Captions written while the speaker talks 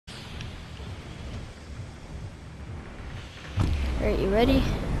Alright, you ready?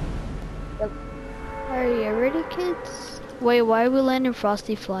 Yep. Alright, you ready, kids? Wait, why are we landing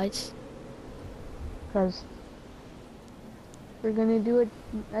Frosty Flights? Because we're gonna do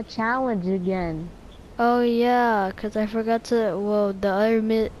a challenge again. Oh yeah, cause I forgot to. Well, the other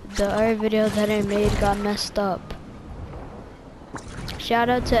video that I made got messed up. Shout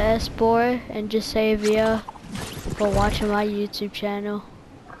out to S4 and Jasavia for watching my YouTube channel.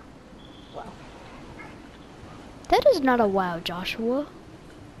 Wow. That is not a wow, Joshua.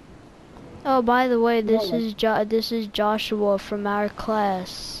 Oh, by the way, this is Joshua from our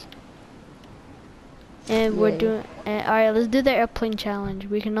class, and we're Yay. doing. All right, let's do the airplane challenge.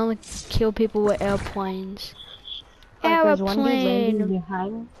 We can only kill people with airplanes. There's one dude landing Airplane.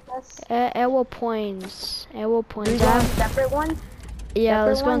 behind us. Airplanes. Do we Airplanes. go on separate ones? Yeah,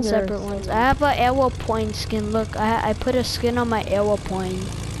 let's Separate go on ones or separate ones. I same? have a airplane skin. Look, I put a skin on my airplane.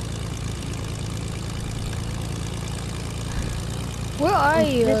 Where are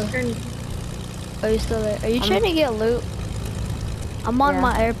you? Are you still there? Are you trying to get loot? I'm on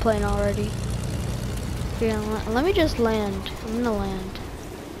my airplane already. Here, let me just land. I'm gonna land.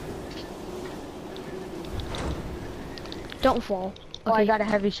 Don't fall. Oh, Okay. I got a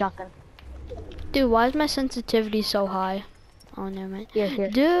heavy shotgun. Dude, why is my sensitivity so high? Oh, never mind. Here.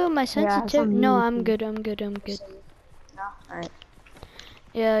 Dude, my Yeah, sensitivity. No, I'm good. I'm good. No? Alright.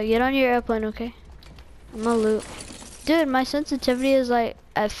 Yeah, get on your airplane, okay? I'm gonna loot. Dude, my sensitivity is like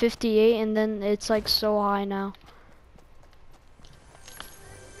at 58 and then it's like so high now.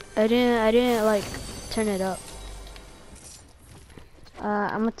 I didn't like turn it up.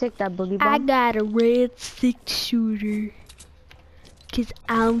 I'm gonna take that boogie bomb. I got a red 6-shooter. Cause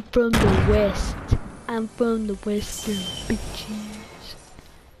I'm from the west. I'm from the western bitches.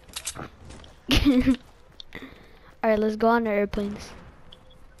 Alright, let's go on the airplanes.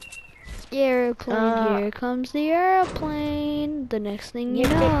 Airplane, here comes the airplane. The next thing you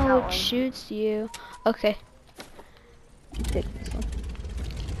know, it shoots you. Okay. Take this one.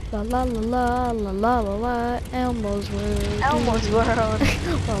 La la la la la la la, Elmo's World. Elmo's World.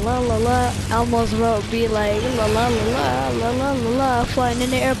 La la la la, Elmo's World be like la la la la la la la la, flying in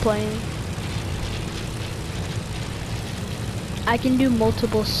the airplane. I can do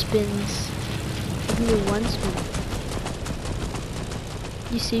multiple spins. I can do one spin.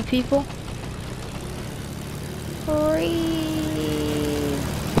 You see people?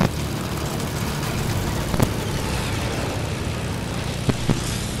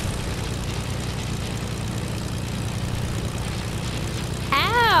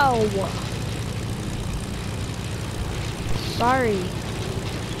 Ow! Sorry.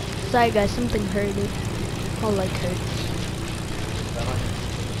 Sorry guys, something hurted. Oh, like hurts.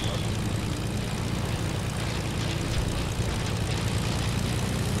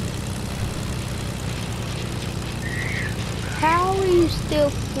 How are you still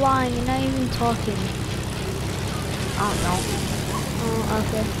flying and not even talking? I don't know. Oh,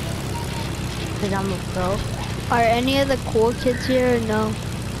 okay. Cause I'm a pro. Are any of the cool kids here or no?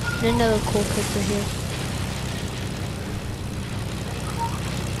 None of the cool kids are here.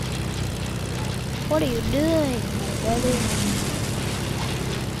 What are you doing, brother?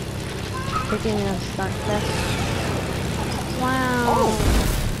 Taking a stunt test. Wow. Oh.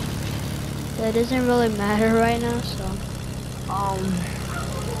 That doesn't really matter right now, so.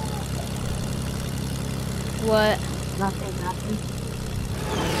 What? Nothing happened.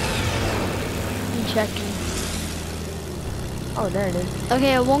 I'm checking. Oh, there it is.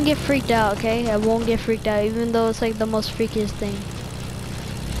 Okay, I won't get freaked out, okay? I won't get freaked out, even though it's like the most freakiest thing.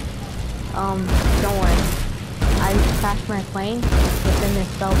 Don't worry. I crashed my plane, but then it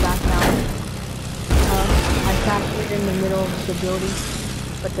fell back down. I crashed it in the middle of the building,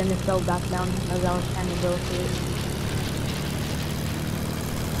 but then it fell back down as I was trying to go through it.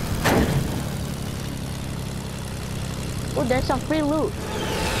 Oh, there's some free loot.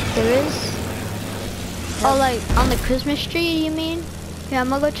 There is? Yep. Oh, like on the Christmas tree, you mean? Yeah, I'm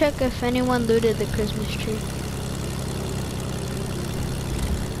gonna go check if anyone looted the Christmas tree.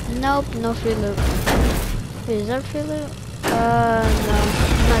 Nope, no free loot. Wait, is that free loot? No,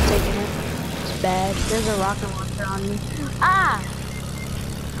 I'm not taking it. It's bad. There's a rocket launcher on me. Ah!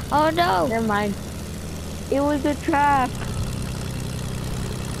 Oh no! Never mind. It was a trap.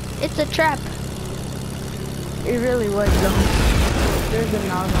 It's a trap. It really was though. There's a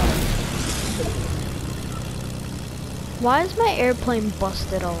nozzle. Why is my airplane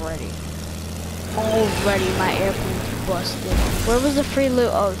busted already? Already my airplane's busted. Where was the free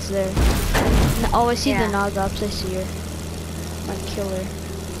loot? Oh, it's there. Oh, I see the Nogops. I see her. My killer.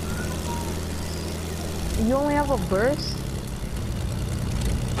 You only have a burst?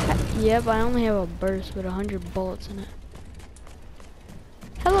 Yep, I only have a burst with 100 bullets in it.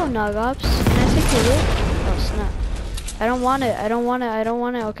 Hello, Nogops. Can I take your loot? Oh, snap. I don't want it. I don't want it. I don't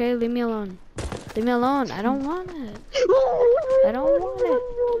want it. Okay, leave me alone. Leave me alone. I don't want it. I don't want it.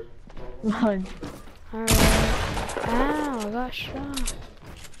 Run. Alright. Ow, I got shot.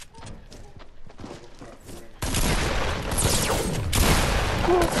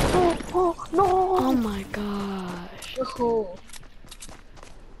 No. Oh my gosh. No.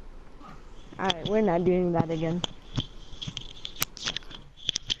 Alright, we're not doing that again.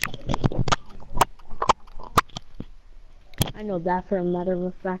 I know that for a matter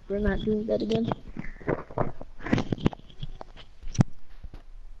of fact, we're not doing that again.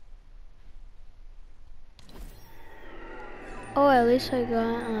 Oh, at least I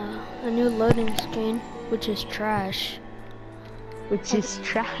got a new loading screen, which is trash. Which is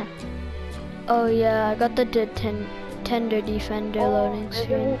trash. Oh yeah, I got the Tender Defender loading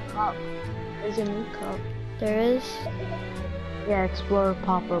screen. There's a new cup. There is? Yeah, Explorer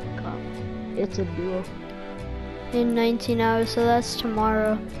pop-up cup. It's a duo. In 19 hours, so that's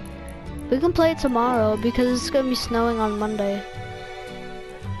tomorrow. We can play it tomorrow because it's gonna be snowing on Monday.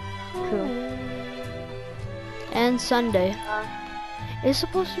 True. And Sunday. It's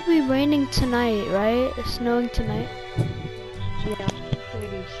supposed to be raining tonight, right? It's snowing tonight. Yeah,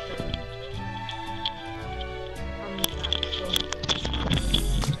 pretty sure. I'm not sure.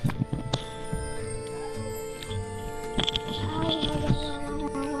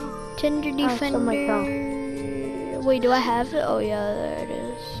 Tender Defender. Wait, do I have it? Oh yeah, there it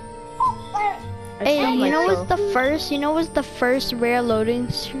is. Hey, you know what's the first rare loading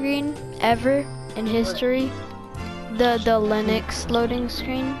screen ever in history? The Linux loading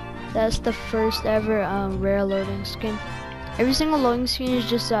screen. That's the first ever rare loading screen. Every single loading screen is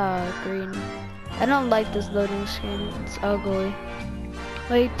just green. I don't like this loading screen. It's ugly.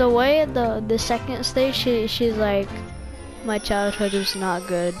 Like the way the second stage, she's like, my childhood was not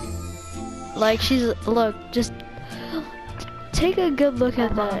good. Like look, just take a good look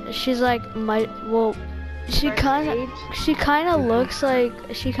at that. She's like she kind of looks like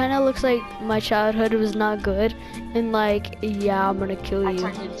my childhood was not good, and like, yeah, I'm gonna kill you.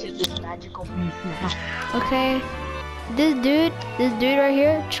 I turned into this magical beast now. Okay, this dude right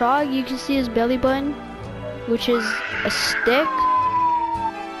here, Trog, you can see his belly button, which is a stick,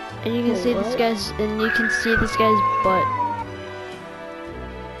 and you can see this guy's butt,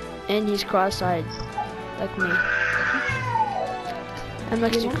 and he's cross-eyed, like me. I'm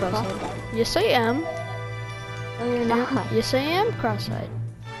actually cross-eyed. Yes, I am. No, you're not. Yes, I am cross-eyed.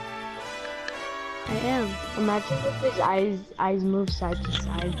 I am. Imagine if his eyes move side to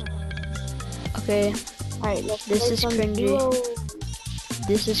side. Okay. Alright, This is cringy.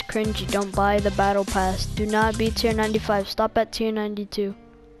 This is cringy. Don't buy the battle pass. Do not be tier 95. Stop at tier 92.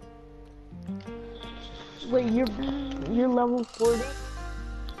 Wait, you're level 40?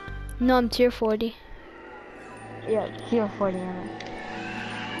 No, I'm tier 40. Yeah, tier 40. Right?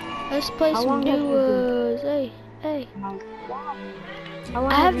 Let's play some duos. Hey. How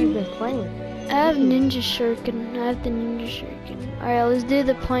long have you been playing? I have Ninja Shuriken. I have the Ninja Shuriken. Alright, let's do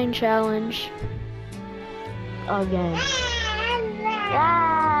the plane challenge. Again.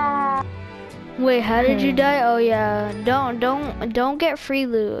 Wait, how did you die? Oh yeah. Don't get free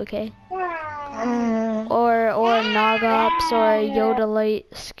loot, okay? Or Nogops or a Yodalite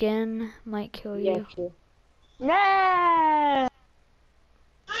skin might kill you. Yeah, true. No!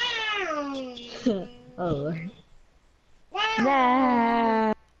 Oh Lord.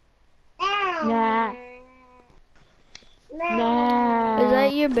 Nah. Nah. Nah. Is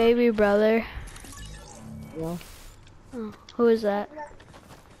that your baby brother? Yeah. Oh, who is that?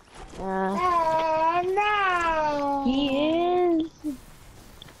 He is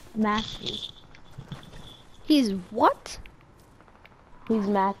Matthew. He's what? He's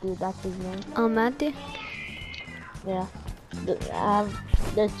Matthew, that's his name. Oh, Matthew? Yeah.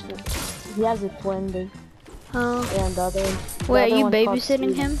 He has a twin, dude. Oh. And the other one. Wait, are you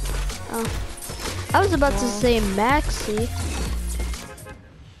babysitting him? Oh. I was about to say Maxie.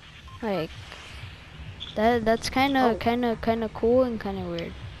 Like, that's kind of cool and kind of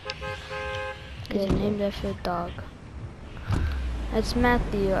weird. Cause you named after a dog. That's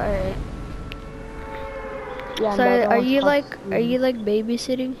Matthew. All right. Yeah, so are you like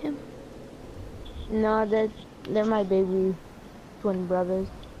babysitting him? No, they're my baby twin brothers.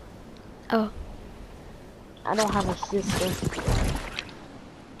 Oh. I don't have a sister.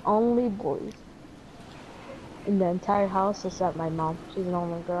 Only boys. In the entire house except my mom. She's an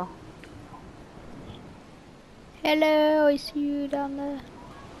only girl. Hello, I see you down there.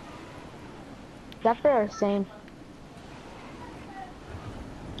 That they're the same.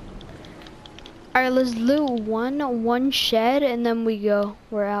 Alright, let's loot one shed and then we go.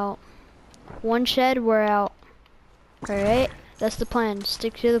 We're out. One shed, we're out. Alright? That's the plan.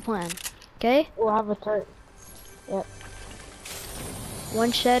 Stick to the plan. Okay? We'll have a turret. Yep.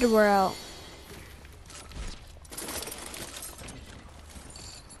 One shed, we're out.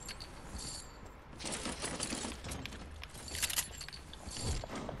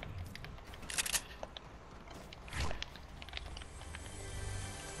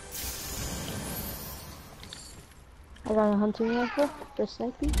 I got a hunting rifle for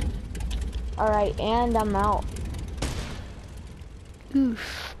sniping. Alright, and I'm out.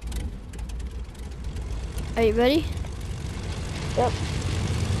 Oof. Are you ready? Yep.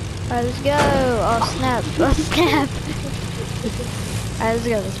 Alright, let's go. Oh, snap. Oh, snap. Alright, let's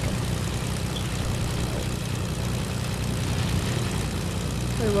go, let's go.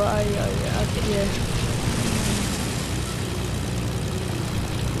 Wait, where are you? Oh, you're up here.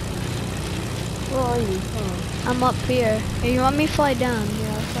 Where are you? Oh. I'm up here. Hey, you want me to fly down?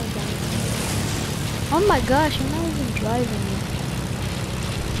 Yeah, I'll fly down. Oh my gosh, I'm not even driving yet.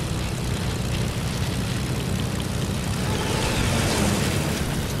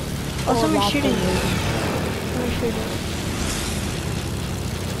 Oh, someone's shooting. Someone's shooting.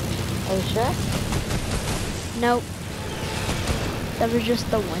 Are you sure? Nope. That was just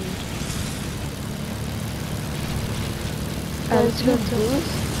the wind. Alright, let's go to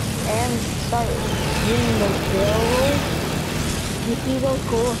boost and start doing those barrel rolls. You see those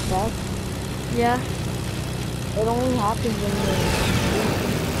cool effects? Yeah. It only happens when you're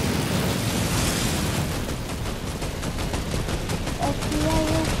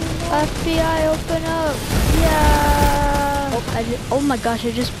FBI, open up! Yeah! Oh my gosh,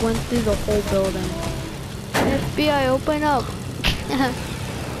 I just went through the whole building. FBI, open up!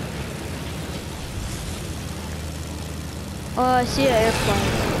 Oh, I see an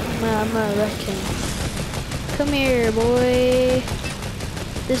airplane. I'm gonna wreck him. Come here, boy.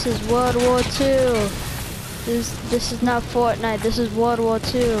 This is World War II. This is not Fortnite. This is World War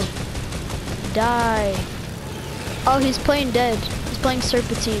II. Die. Oh, he's playing dead. He's playing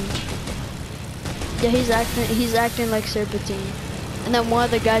Serpentine. Yeah, he's acting like Serpentine. And then one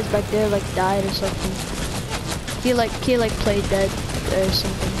of the guys back there like died or something. He played dead or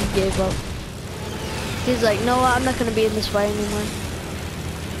something. He gave up. He's like, no, I'm not gonna be in this fight anymore.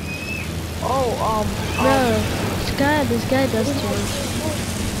 Oh, Bro, this guy does too much.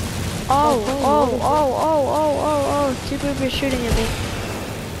 Oh, two people are shooting at me.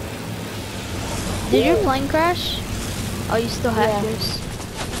 Did your plane crash? Oh, you still have yours.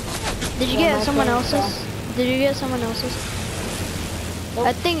 Did you get someone else's? Did you get someone else's? Nope,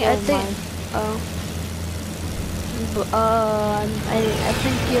 I think, oh. I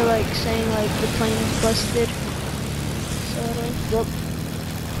think you're like saying like the plane's busted. Sort of. Yep.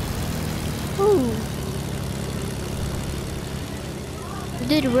 Ooh.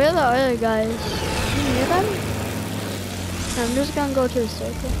 Dude, where are the other guys? Can you hear them? I'm just gonna go to the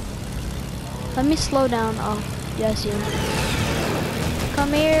circle. Let me slow down. Oh, yes, you.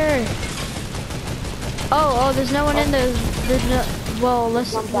 Come here. Oh, there's no one in there. There's no. Well,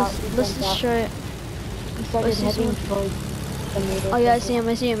 let's destroy it. Oh yeah, I see him.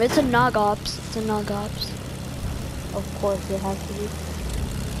 It's a Nog Ops. Of course, it has to be.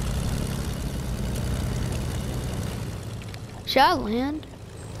 Should I land?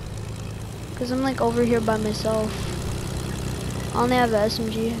 Cause I'm like over here by myself. I only have the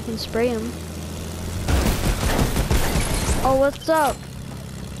SMG. I can spray him. Oh, what's up?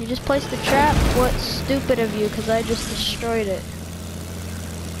 You just placed the trap? What's stupid of you? Cause I just destroyed it.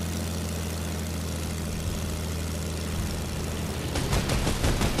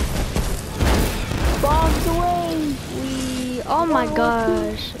 Bombs away! Oh my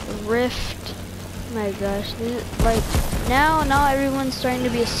gosh, Rift. My gosh, like now everyone's starting to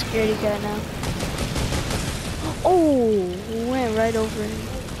be a scaredy cat now. Oh, went right over him.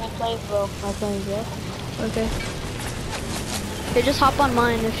 My plane's broke. Okay. Hey, just hop on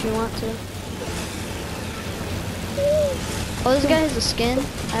mine if you want to. Oh, this guy has a skin.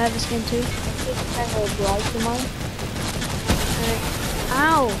 I have a skin too. Alright.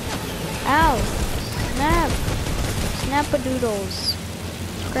 Ow! Ow! Snap! Snap-a-doodles.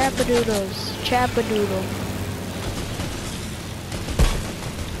 Crap-a-doodles. Chap-a-doodle.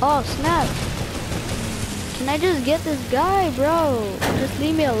 Oh, snap! Can I just get this guy, bro? Just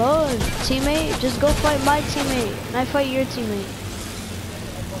leave me alone, teammate. Just go fight my teammate, and I fight your teammate.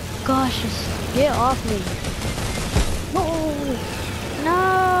 Gosh, just get off me.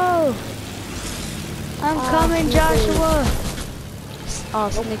 No! I'm coming, Joshua. Oh,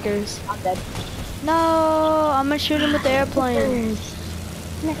 Snickers. I'm dead. No, I'm gonna shoot him with the airplane.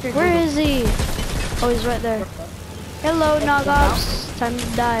 Where is he? Oh, he's right there. Hello, Nogops. Time to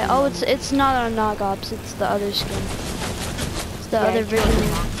die. Oh, it's not a Nogops. It's the other skin. It's the other version.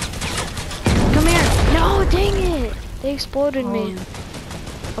 Come here. No, dang it. They exploded me.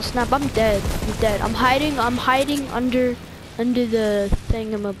 Oh snap! I'm dead. I'm dead. I'm hiding under the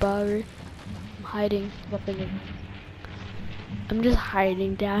thingamabobber. I'm hiding. I'm just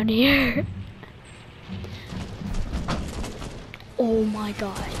hiding down here. Oh my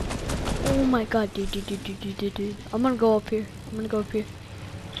god. Oh my god, dude. I'm gonna go up here.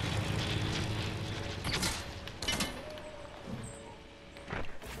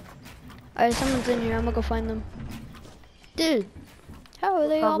 Alright, someone's in here. I'm gonna go find them. Dude, how are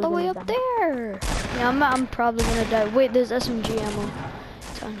they all the way up there? Yeah, I'm probably gonna die. Wait, there's SMG ammo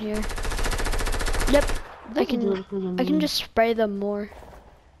down here. Yep, I can just spray them more.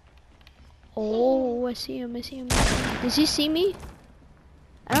 Oh, I see him. Does he see me?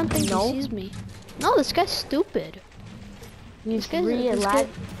 I don't think he sees me. No, this guy's stupid. This guy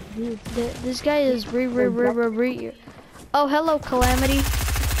is re. Oh, hello, Calamity.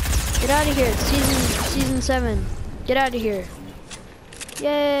 Get out of here. It's season 7. Get out of here.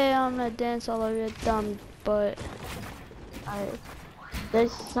 Yay, I'm gonna dance all over your dumb butt. Alright.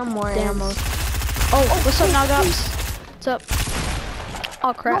 There's some more ammo. Oh, what's up, Nogops? What's up?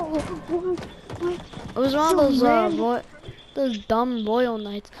 Oh crap. It was one of those dumb Royal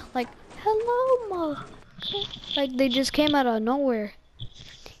Knights. Like, hello, Mo. Like, they just came out of nowhere.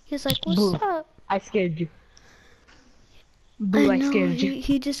 He's like, what's up? I scared you. I scared you.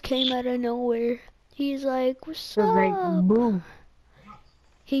 He just came out of nowhere. He's like, what's up? Like, boom.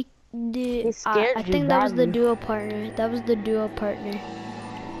 He did. He scared I think that was the duo partner.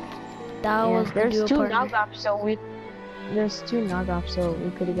 There's two Nogops, so we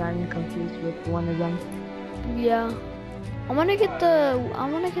could have gotten confused with one of them. Yeah. I wanna get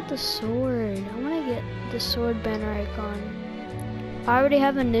the sword. I wanna get the sword banner icon. I already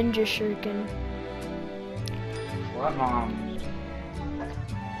have a ninja shuriken. What, Mom?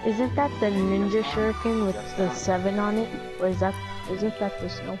 Isn't that the ninja shuriken with the 7 on it? Or isn't that the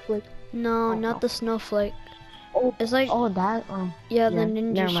snowflake? No, not the snowflake. Oh, it's like that. Yeah, the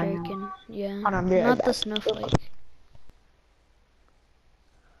ninja shuriken. Yeah, not the snowflake.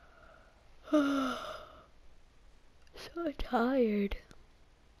 So tired.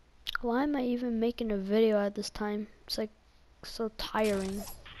 Why am I even making a video at this time? It's like so tiring.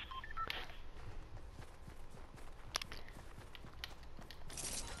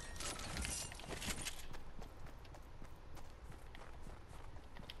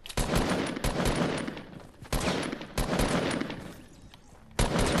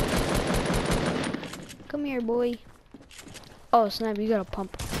 Come here, boy. Oh snap, you got a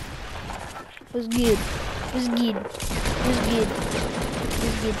pump. What's good?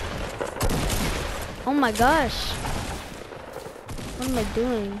 Oh my gosh. What am I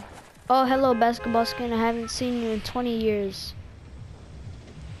doing? Oh, hello, basketball skin. I haven't seen you in 20 years.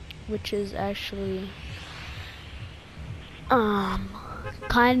 Which is actually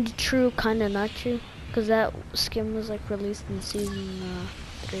kinda true, kinda not true. Cause that skin was like released in season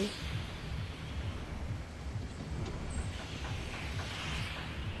 3.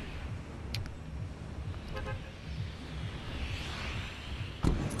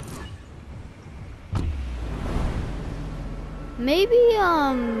 Maybe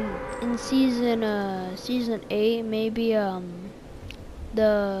in season 8, maybe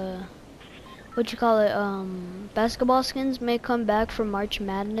the basketball skins may come back for March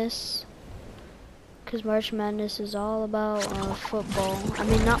Madness, cause March Madness is all about football. I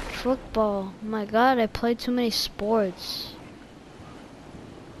mean, not football. Oh my god, I play too many sports.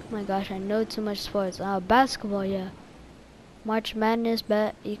 Oh my gosh, I know too much sports. Basketball, yeah. March Madness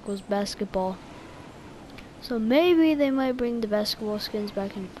equals basketball. So maybe they might bring the basketball skins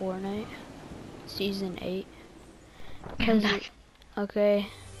back in Fortnite, season 8. Okay.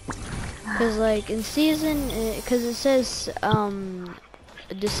 Cause like in cause it says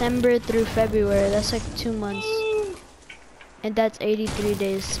December through February. That's like 2 months, and that's 83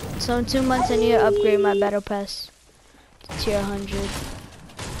 days. So in 2 months I need to upgrade my battle pass to tier 100.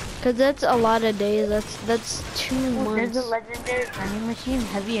 Cause that's a lot of days. That's 2 months. There's a legendary vending machine,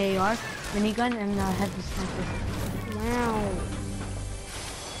 heavy AR, minigun, and heavy sniper. Wow.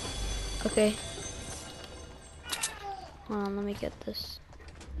 Okay. Hold on, let me get this.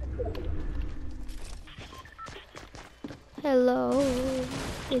 Hello,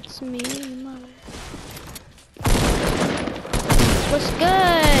 it's me, mother. What's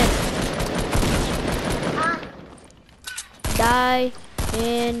good? Die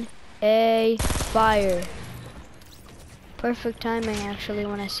in a fire. Perfect timing, actually,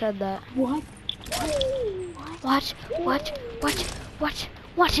 when I said that. What? Watch, watch, watch, watch,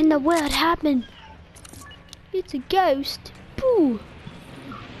 watch in the world happen. It's a ghost. Boo.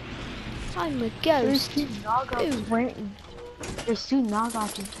 I'm a ghost. There's two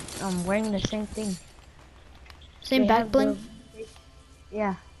knockoffs wearing the same thing. Same back bling?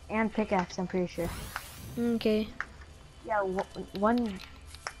 Yeah, and pickaxe, I'm pretty sure. Okay. Yeah, one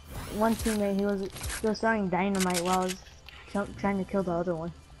teammate, he was throwing dynamite while I was trying to kill the other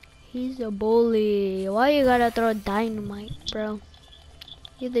one. He's a bully. Why you gotta throw dynamite, bro?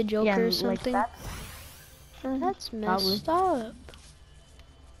 You the Joker or something? Like that's messed up.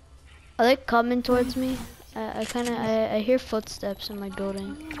 Are they coming towards me? I hear footsteps in my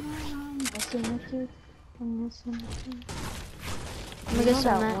building. I'm missing a tooth. I'm missing a tooth. I'm gonna get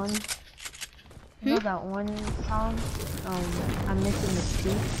some mats. You know that one song? I'm missing the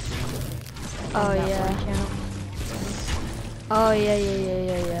tooth. Oh yeah. Oh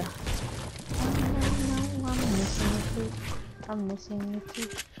yeah. I'm missing the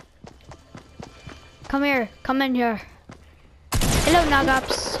tooth. Come here. Come in here. Hello,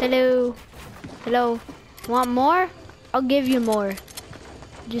 Nagaps. Hello. Hello. Want more? I'll give you more.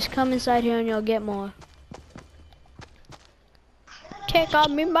 Just come inside here and you'll get more. Take all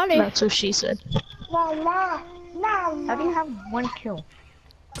me money. That's what she said. How do you have one kill?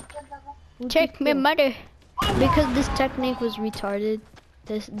 Take me money. Because this technique was retarded.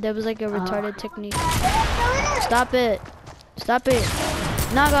 There was like a retarded technique. Stop it. Stop it.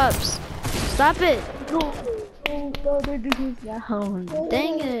 Nagaps. Stop it.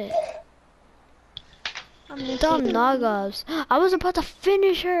 Dang it. Dumb Nagaps. I was about to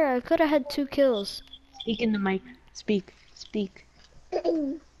finish her. I could have had 2 kills. Speak in the mic. Speak. Speak.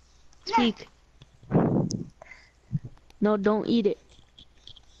 No, don't eat it.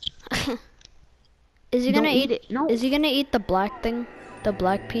 Is he gonna eat it? No. Is he gonna eat the black thing? The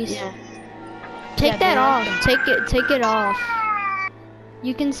black piece? Yeah. Take that off. Take it off.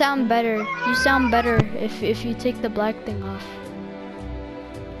 You can sound better. You sound better if you take the black thing off.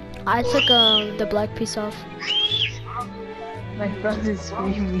 I took the black piece off. My brother's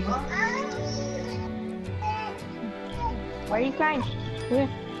screaming. Why are you crying? Here.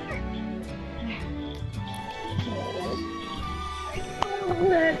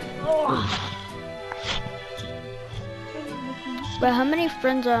 But how many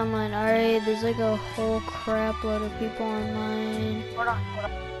friends are online? Alright, there's like a whole crap load of people online. Hold on.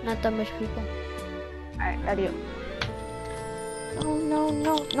 Not that much people. Alright, radio.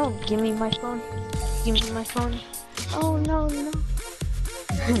 No. Give me my phone. Oh, no.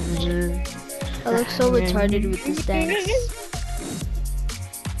 I look so retarded with this dance.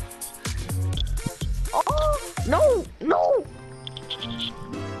 Oh, no.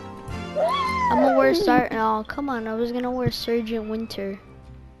 I'm gonna wear oh, come on, I was gonna wear Sergeant Winter.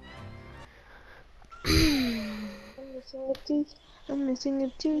 I'm missing a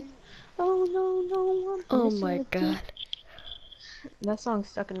tooth. Oh, no. Oh my god. That song's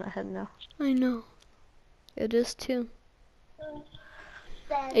stuck in my head now. I know. It is too.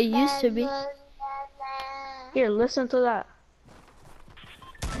 It used to be. Here, listen to that.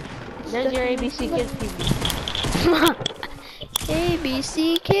 There's your ABC Kids TV.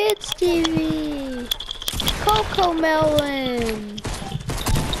 ABC Kids TV. Coco Melon.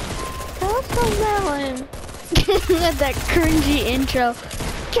 That cringy intro.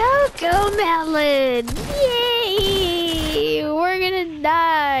 Coco Melon. Yay! We're gonna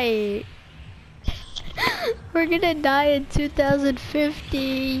die. We're gonna die in 2050.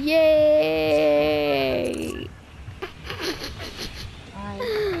 Yay!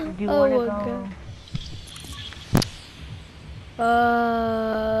 Do you wanna go?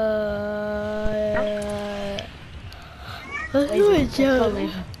 Let's do it,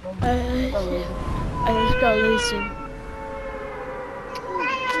 I just got lazy.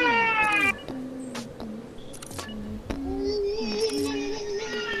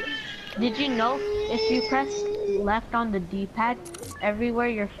 Did you know if you press left on the D-pad, everywhere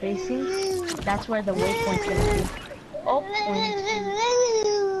you're facing, that's where the waypoint's gonna be. Oh,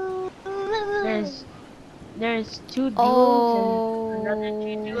 there's 2 duos and another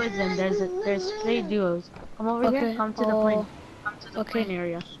 2 duos, and there's 3 duos. Come over here. Come to the plane. Come to the plane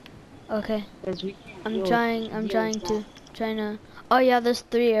area. Okay. I'm trying to. Oh yeah, there's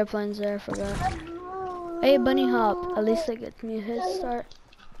 3 airplanes there. I forgot. Hey, bunny hop. At least that gets me a head start.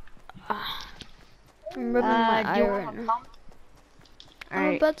 I'm rubbing my eye right now.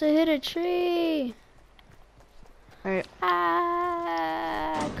 I'm about to hit a tree. Alright.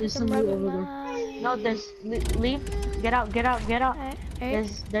 There's some loot over there. No, there's leave. Get out.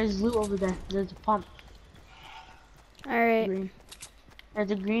 There's loot over there. There's a pump. Alright.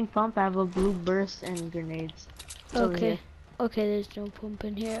 There's a green pump. I have a blue burst and grenades. It's over Okay. here. Okay, there's no pump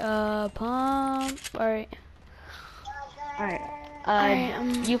in here. Pump. Alright. Alright.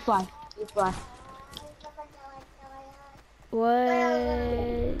 Alright, You fly. You fly.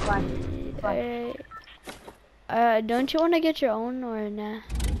 what? Fly. Fly. Alright. Don't you want to get your own or nah?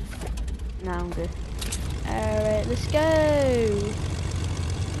 Nah, I'm good. Alright, let's go.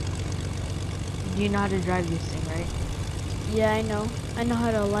 You know how to drive this thing, right? Yeah, I know. I know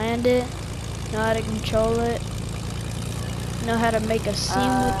how to land it. Know how to control it. Know how to make a scene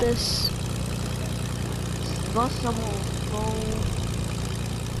with this. Go somewhere.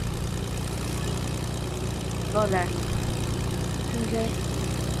 Go there. Okay.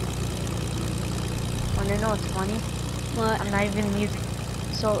 Wanna know what's funny? What? I'm not even using.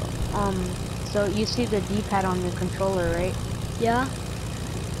 So you see the D-pad on the controller, right? Yeah?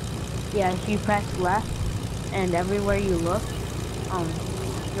 Yeah, if you press left, and everywhere you look,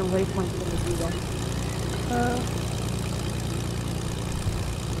 your waypoint's gonna be there.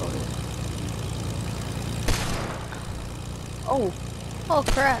 Oh, Oh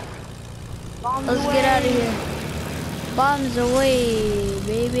crap. bombs Let's away. get out of here. Bombs away,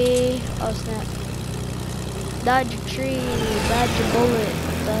 baby. Oh snap. Dodge a tree, dodge a bullet,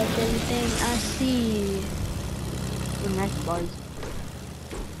 dodge everything I see. Ooh, nice bars.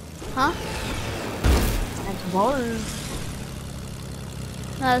 Huh? Nice bars.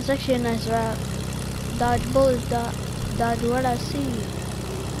 No, that's actually a nice rap. Dodge bullets, dodge what I see.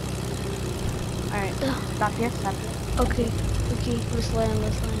 Alright, stop here, stop here. Okay, let's land.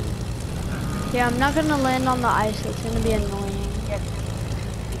 Yeah, I'm not gonna land on the ice, it's gonna be annoying.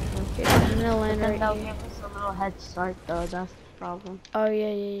 Okay, I'm gonna land right That'll here. give us a little head start though, that's the problem. Oh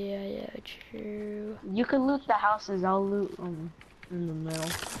yeah, true. You can loot the houses, I'll loot in the middle.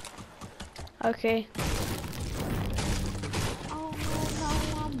 Okay.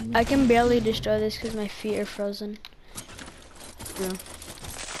 I can barely destroy this because my feet are frozen. Yeah.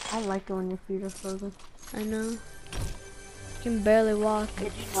 I like it when your feet are frozen. I know. I can barely walk.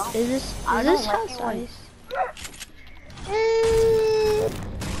 Did you know? Is this I house don't like it when- ice?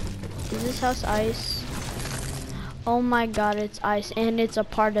 Is this house ice? Oh my god, it's ice and it's a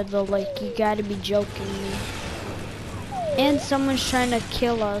part of the lake. You gotta be joking me. And someone's trying to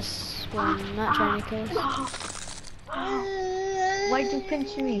kill us. Well, not trying to kill us. Why'd you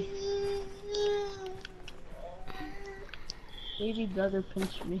pinch me? Baby brother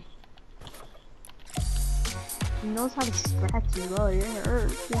pinched me. He knows how to scratch as well. It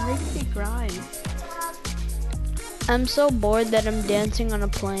hurts. It makes me cry. I'm so bored that I'm dancing on a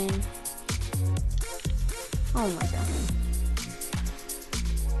plane. Oh my god.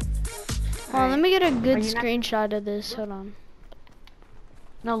 Hold on, let me get a good Are you not- screenshot of this. Hold on.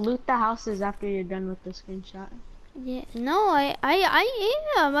 No, loot the houses after you're done with the screenshot. Yeah, no, I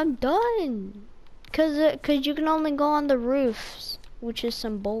am. I'm done. Cause you can only go on the roofs, which is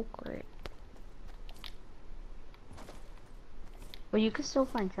some bullcrap. But you can still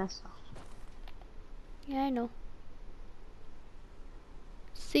find chests. Yeah, I know.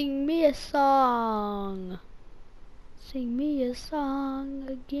 Sing me a song. Sing me a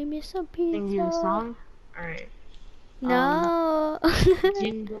song. Give me some pizza. Sing you a song? Alright. No.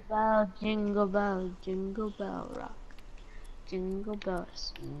 Jingle bell, jingle bell rock. Jingle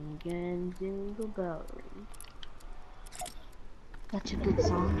bells swing and jingle bell ring. That's a good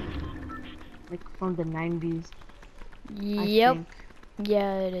song. Like from the 90s. Yep.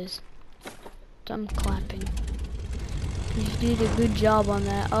 Yeah, it is. I'm clapping. You did a good job on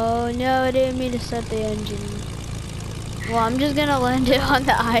that. Oh no, I didn't mean to set the engine. Well, I'm just gonna land it on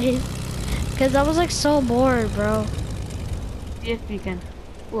the ice. Cause I was like so bored, bro. See if you can.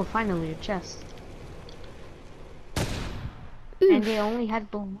 Oh, finally a chest. Oof. And they only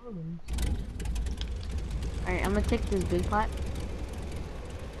had balloons. Alright, I'm gonna take this big pot.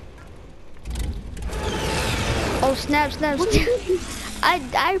 Oh snap.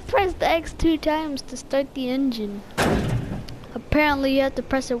 I pressed X 2 times to start the engine. Apparently you have to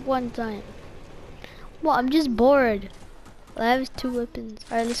press it 1 time. Well, I'm just bored. I have 2 weapons.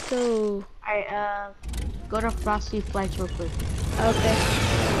 Alright, let's go. Alright, go to Frosty Flights real quick. Okay.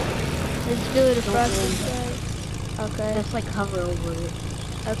 Let's do the Don't frosty land. flight. Okay. Just like hover over it.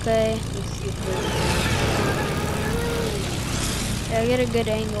 Okay. Let's see if Yeah, get a good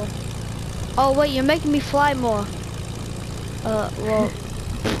angle. Oh wait, you're making me fly more. Well.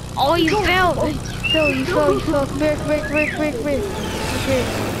 Oh, you fell! You fell. Come here.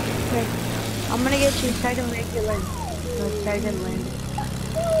 I'm gonna get you. try to make it land. Let's try to land.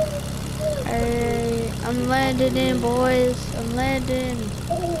 Alright, I'm landing in, boys. I'm landing.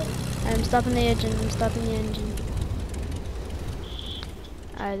 I'm stopping the engine.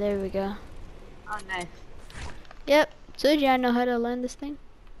 Alright, there we go. Oh, nice. Yep. So yeah, I know how to land this thing.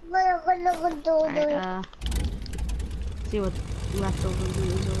 Alright, see what leftover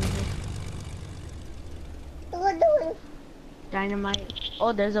loot is over here. Dynamite.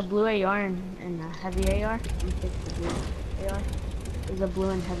 Oh, there's a blue AR and a heavy AR. Let me take the blue AR. There's a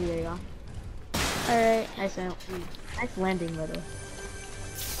blue and heavy AR. Alright. Nice landing, by the way.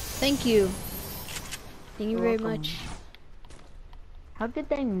 Thank you. Thank you very welcome. much. How did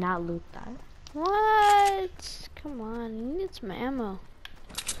they not loot that? What? Come on, I need some ammo.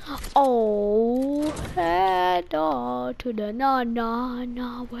 Oh, head on to the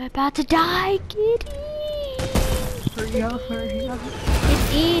no, we're about to die. Get in. Hurry up, hurry up.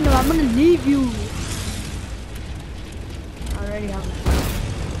 Get in, or I'm gonna leave you. Already have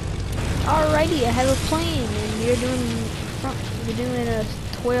Alrighty, I have a plane, and you're doing a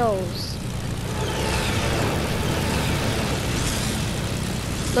 12s.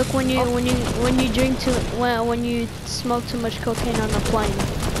 Look, when you drink too when you smoke too much cocaine on the plane,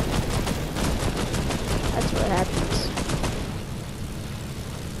 that's what happens.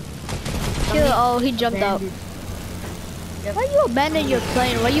 Kill. Oh, he jumped out. Yep. Why you abandon your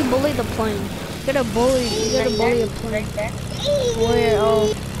plane? Why you bully the plane? You gotta bully a plane. Right there. Where?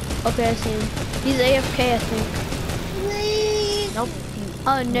 Oh, okay, I see him. He's AFK, I think. Nope.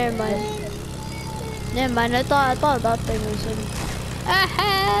 Oh, never mind. Never mind. I thought that thing was him.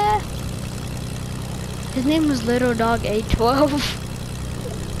 Aha! His name was Little Dog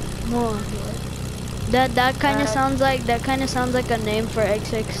 812. More. That kind of sounds like a name for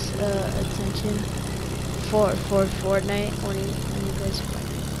XX extension for Fortnite when you guys play.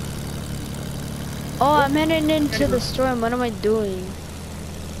 Oh, I'm heading into the storm. What am I doing?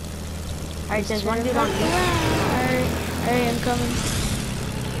 Alright, there's one dude on me. Alright, I'm coming.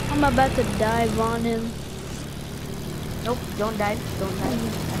 I'm about to dive on him. Nope, don't dive. Don't dive.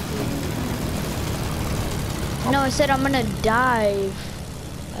 No, I said I'm gonna dive.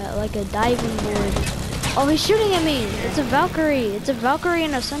 Like a diving board. Oh, he's shooting at me. It's a Valkyrie. It's a Valkyrie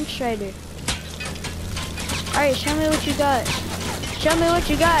and a Sunstrider. Alright, show me what you got. Show me what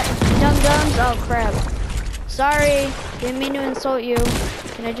you got. Dum-dums. Oh, crap. Sorry. Didn't mean to insult you.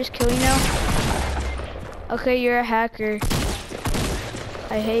 Can I just kill you now? Okay, you're a hacker.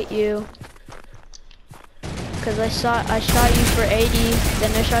 I hate you. Cause I shot you for 80,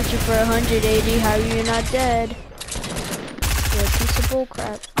 then I shot you for 180. How are you not dead? You're a piece of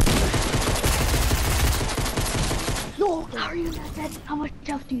bullcrap. No, how are you not dead? How much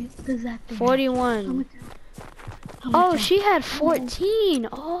health does that thing? 41. Oh, she had 14.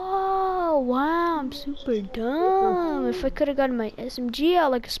 Oh, wow, I'm super dumb. If I could have gotten my SMG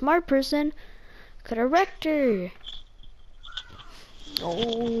out like a smart person, could have wrecked her.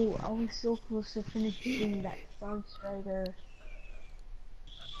 Oh, I was so close to finishing that Sunstrider.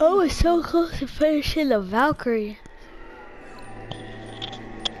 I was so close to finishing the Valkyrie.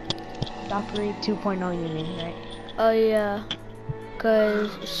 Valkyrie 2.0 you mean, right? Oh yeah,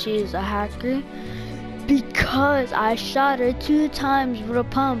 cause she's a hacker. Because I shot her 2 times with a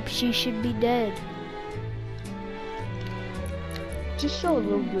pump, she should be dead. Just show a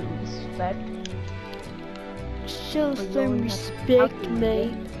little bit of respect. Show some respect,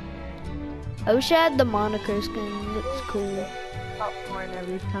 mate. I wish I had the moniker skin. Looks cool. Popcorn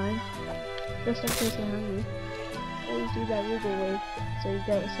every time. Just in case you're hungry. Always do that wiggle wave, so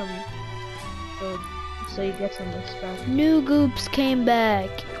you get some respect. New Goops came back.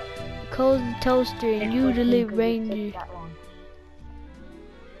 Cozy Toaster and you delete Ranger.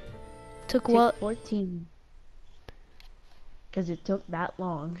 Took what? 14. Because it took that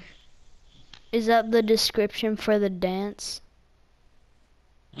long. Is that the description for the dance?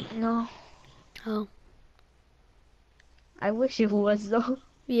 No. Oh. I wish it was though.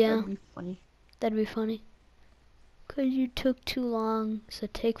 Yeah. That'd be funny. That'd be funny. Cause you took too long, so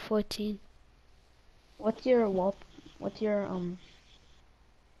take 14. What's your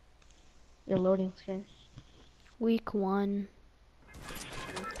loading screen? Week 1.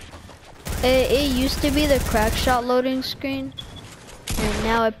 It used to be the crack shot loading screen, and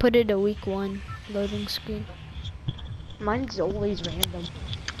now I put it a week 1 loading screen. Mine's always random.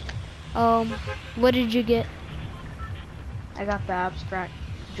 What did you get? I got the abstract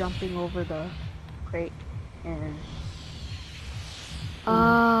jumping over the crate and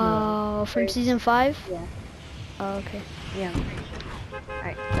Oh, from season 5? Yeah. Oh, okay. Yeah.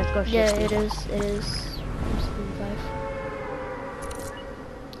 Alright, let's go. Yeah, it is from season 5.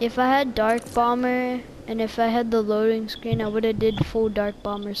 If I had Dark Bomber and if I had the loading screen, I would have did full Dark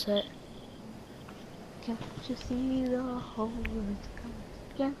Bomber set. Can't you see the whole world coming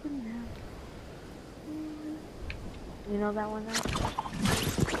together now? You know that one now?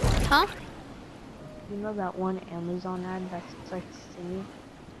 Huh? You know that one Amazon ad that's like singing?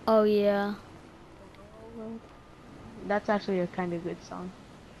 Oh yeah. That's actually a kind of good song.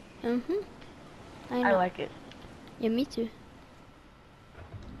 Mhm. I I know. like it. Yeah, me too.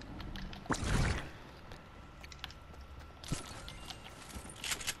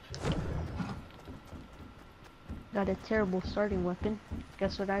 Got a terrible starting weapon.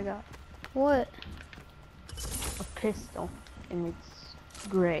 Guess what I got? What? A pistol, and it's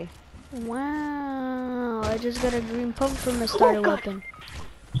gray. Wow. I just got a green pump from a Oh starter god! weapon.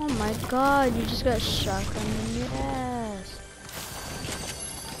 Oh my god, you just got shotgun in your ass.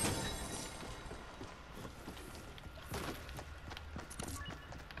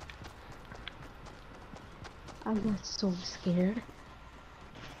 I got so scared.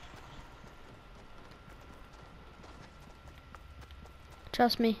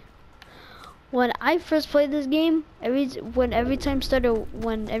 Trust me. When I first played this game, every time started,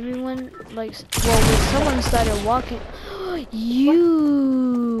 when everyone like, when someone started walking,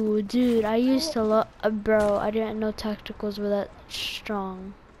 you, dude, I used to love, bro, I didn't know tacticals were that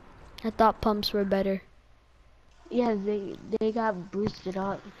strong. I thought pumps were better. Yeah, they got boosted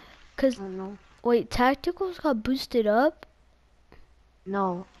up. Cause, I don't know. wait, tacticals got boosted up?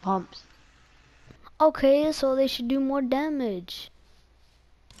 No, pumps. Okay, so they should do more damage.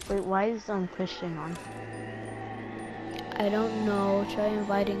 Wait, why is Christian on? I don't know, try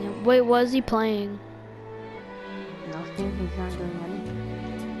inviting him. Wait, what is he playing? Nothing, he's not doing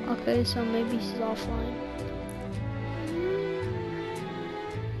anything. Okay, so maybe he's offline.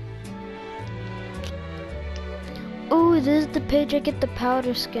 Oh, this is the page I get the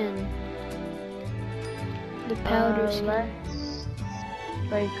powder skin. The powder skin. Let's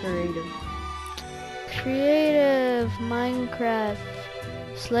play creative. Creative, Minecraft,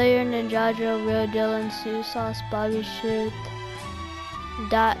 Slayer, Ninjago, Real Dylan, Sue Sauce, Bobby Shoot,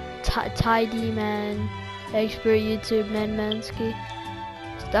 Tidy Man, Expert YouTube, Mansky.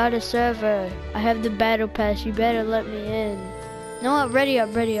 Start a server. I have the battle pass. You better let me in. No, what? Ready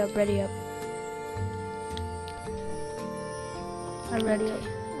up, ready up, ready up. I'm ready.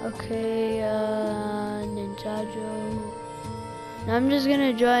 Okay, Ninjago. Now I'm just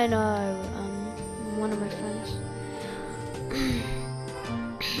gonna join one of my friends.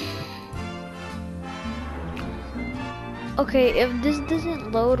 Okay, if this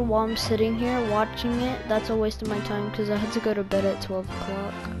doesn't load while I'm sitting here watching it, that's a waste of my time because I had to go to bed at 12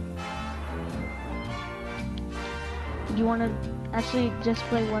 o'clock. You wanna actually just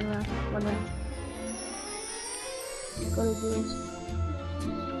play one round? Go to duos.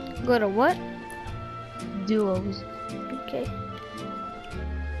 Go to what? Duos. Okay.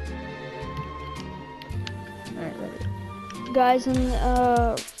 Alright, ready. Guys,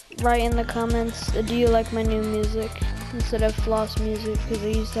 write in the comments, do you like my new music instead of floss music, because I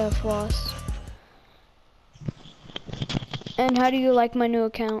used to have floss. And how do you like my new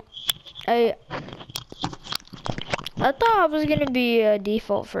account? I thought I was gonna be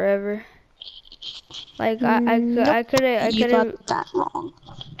default forever. Like I could have. That wrong.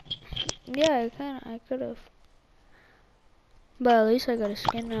 Yeah, I could have. But at least I got a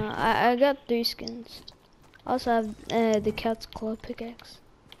skin now. I got 3 skins. I also have the Cat's Claw pickaxe.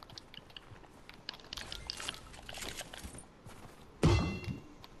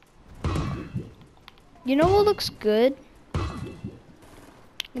 You know what looks good?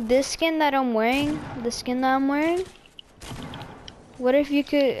 This skin that I'm wearing, what if you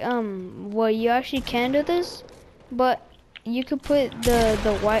could, well, you actually can do this, but you could put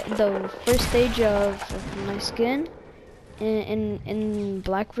the first stage of my skin in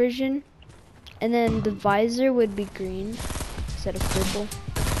black version, and then the visor would be green instead of purple.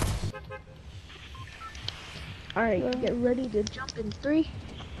 Alright, get ready to jump in 3,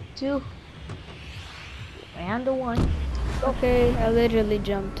 2, and 1. Okay, I literally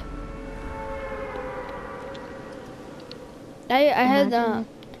jumped. I had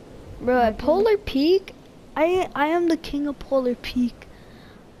bro, at Polar Peak, I am the king of Polar Peak.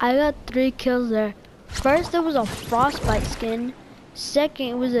 I got 3 kills there. First there was a frostbite skin. Second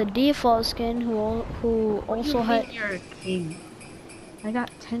it was a default skin who also had. You're a king. I got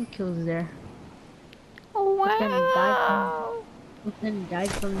 10 kills there. Oh wow! Then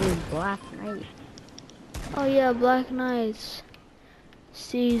died from the Black Knight. Oh yeah, Black Knights,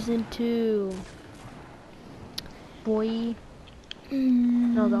 season 2. Boy.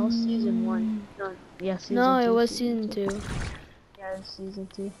 No, that was season 1. No, yeah, season 2. No, it was season 2. Yeah, it was season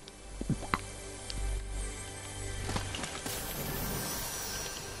 2.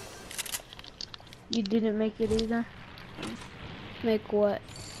 You didn't make it either? Make what?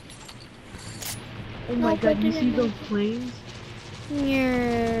 Oh my god, you see those flames?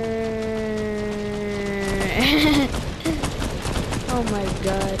 Yeah. Oh my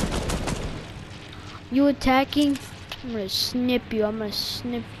god. You attacking? I'm gonna snip you. I'm gonna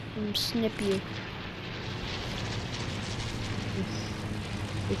snip you.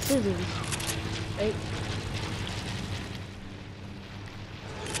 It's scissors, right?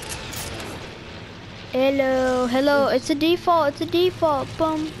 Hello. It's a default.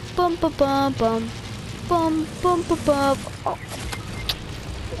 Bum, bum, bum, bum, bum, bum, bum, bum, bum. Oh.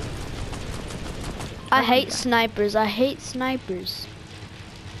 I hate snipers.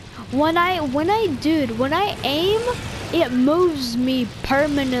 When I aim, it moves me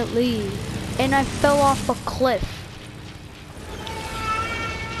permanently, and I fell off a cliff.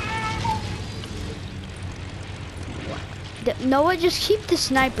 Noah, just keep the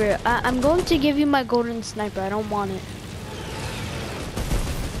sniper. I'm going to give you my golden sniper. I don't want it.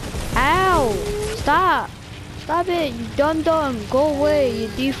 Ow! Stop it, you dum. Go away, you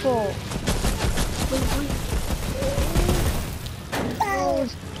default.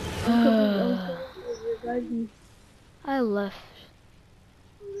 I left.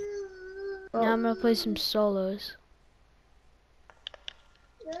 Now I'm gonna play some solos.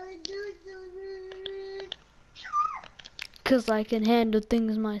 Cause I can handle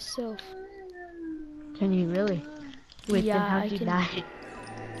things myself. Can you really? Wait, yeah, then how'd you die?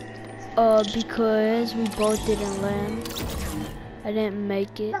 Because we both didn't land. I didn't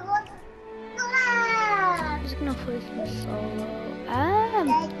make it. I'm just gonna play some solo. I'm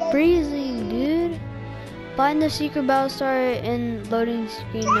freezing, dude. Find the secret battle star in loading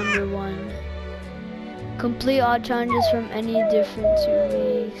screen number 1. Complete all challenges from any different 2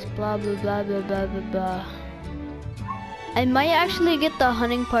 weeks. Blah blah blah blah blah blah blah. I might actually get the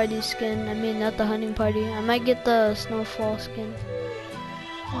hunting party skin. I mean, not the hunting party. I might get the snowfall skin.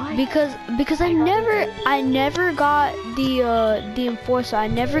 Why? Because I never got the enforcer. I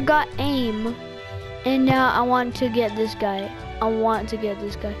never got aim, and now I want to get this guy.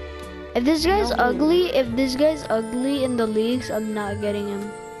 If this guy's ugly in the leagues, I'm not getting him.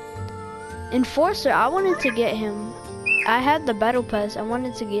 Enforcer, I wanted to get him. I had the battle pass. I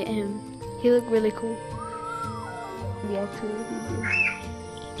wanted to get him. He looked really cool. Yeah, too.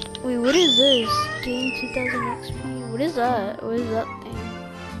 Wait, what is this? Gain 2000 XP. What is that? What is that thing?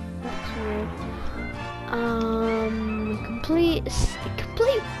 That's weird.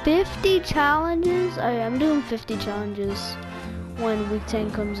 Complete 50 challenges. I'm doing 50 challenges when week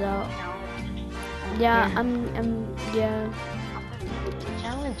 10 comes out. Yeah, yeah.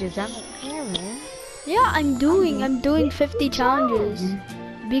 Challenges, I don't care, man. Yeah, I'm doing 50 challenges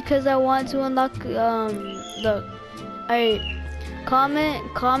because I want to unlock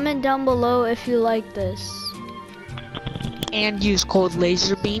comment down below if you like this. And use code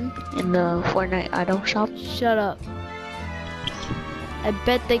LaserBeam in the Fortnite item shop. Shut up. I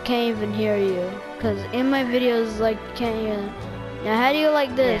bet they can't even hear you. Cause in my videos, like, you can't hear them. Now how do you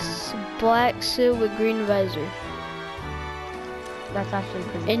like this? Yeah. Black suit with green visor. That's actually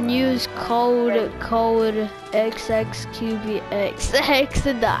pretty and use code XXQBXX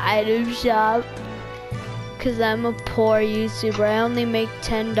in the item shop. Cause I'm a poor YouTuber. I only make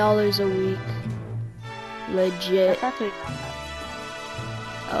 $10 a week. Legit. That's actually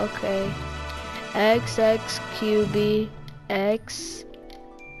okay. XXQBX.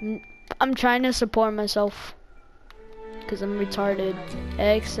 I'm trying to support myself. Cause I'm retarded.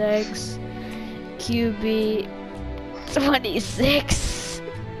 XXQB26.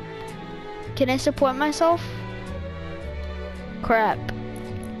 Can I support myself? Crap.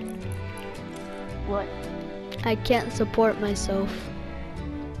 What? I can't support myself.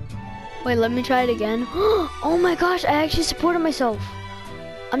 Wait, let me try it again. Oh my gosh, I actually supported myself.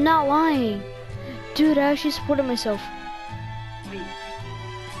 I'm not lying. Dude, I actually supported myself. Wait.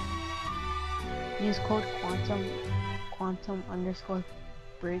 Use code quantum underscore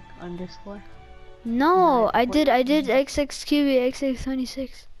break underscore. No, I did XXQB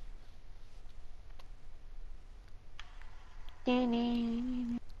XX26.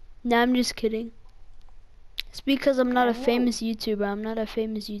 Nah, I'm just kidding. It's because I'm not a famous YouTuber.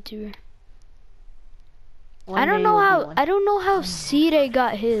 I don't know how C-Day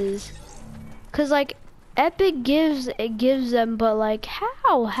got his. Cause like Epic gives them, but like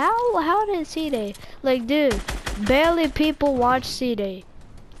how did C-Day? Like, dude, barely people watch C-Day.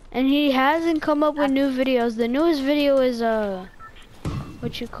 And he hasn't come up with new videos. The newest video is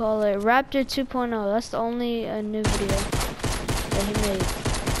what you call it, Raptor 2.0. That's the only new video that he made.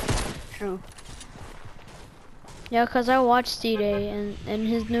 True. Yeah, cause I watched C-Day and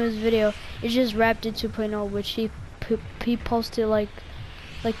his newest video is just Raptor 2.0, which he posted like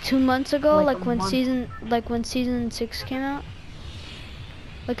 2 months ago, like when season 6 came out.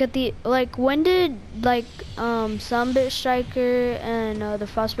 Like at the when did Sunbit Striker and the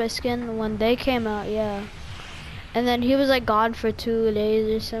Frostbite skin when they came out? Yeah. And then he was like gone for 2 days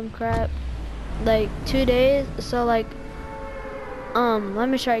or some crap. Like 2 days. So like let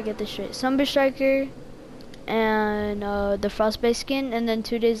me try to get this straight. Sunbit Striker and the Frostbite skin, and then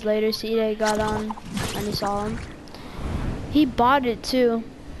 2 days later C-Day got on and he saw him. He bought it too.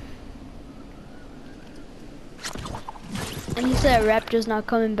 And he said Raptor's not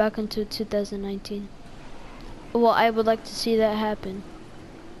coming back until 2019. Well, I would like to see that happen.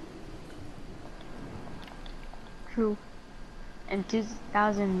 True. And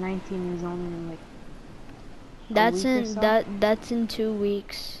 2019 is only like That's week or in so? that's in 2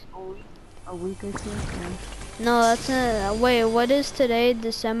 weeks. A week or two. Yeah. No, that's in wait, what is today?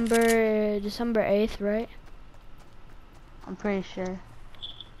 December 8th, right? I'm pretty sure.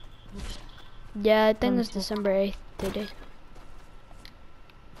 Yeah, I Let think me it's check. December 8th today.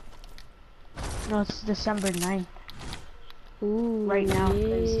 No, it's December 9th Ooh, right now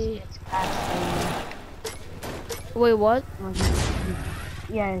because yeah. it's past. Wait, what?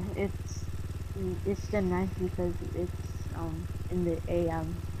 Yeah, it's the 9th because it's in the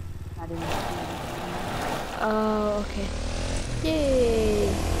AM, not in the PM. Oh, okay. Yay!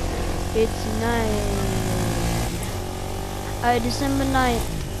 It's 9. December 9th.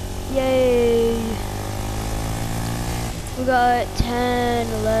 Yay! We got 10,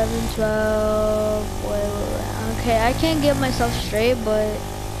 11, 12. Wait. Okay, I can't get myself straight, but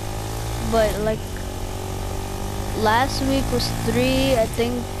like last week was 3. I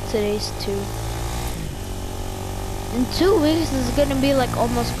think today's 2. In 2 weeks, it's gonna be like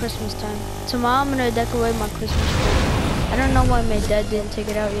almost Christmas time. Tomorrow, I'm gonna decorate my Christmas tree. I don't know why my dad didn't take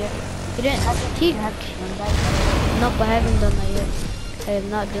it out yet. He didn't. He. Nope, I haven't done that yet. I have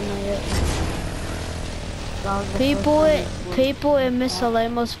not done that yet. People in Miss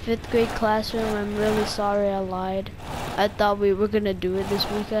Salemo's 5th grade classroom, I'm really sorry I lied. I thought we were gonna do it this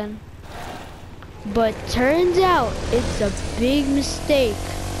weekend. But turns out it's a big mistake.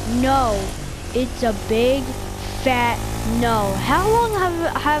 No, it's a big fat no. How long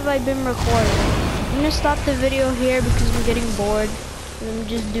have I been recording? I'm gonna stop the video here because I'm getting bored. I'm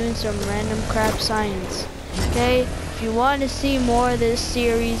just doing some random crap science. Okay? If you want to see more of this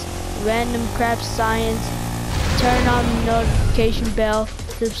series, random crap science, turn on the notification bell,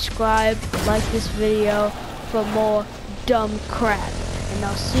 subscribe, like this video for more dumb crap. And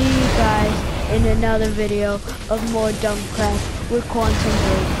I'll see you guys in another video of more dumb crap with Quantum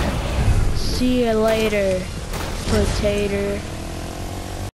Break. See you later, potato.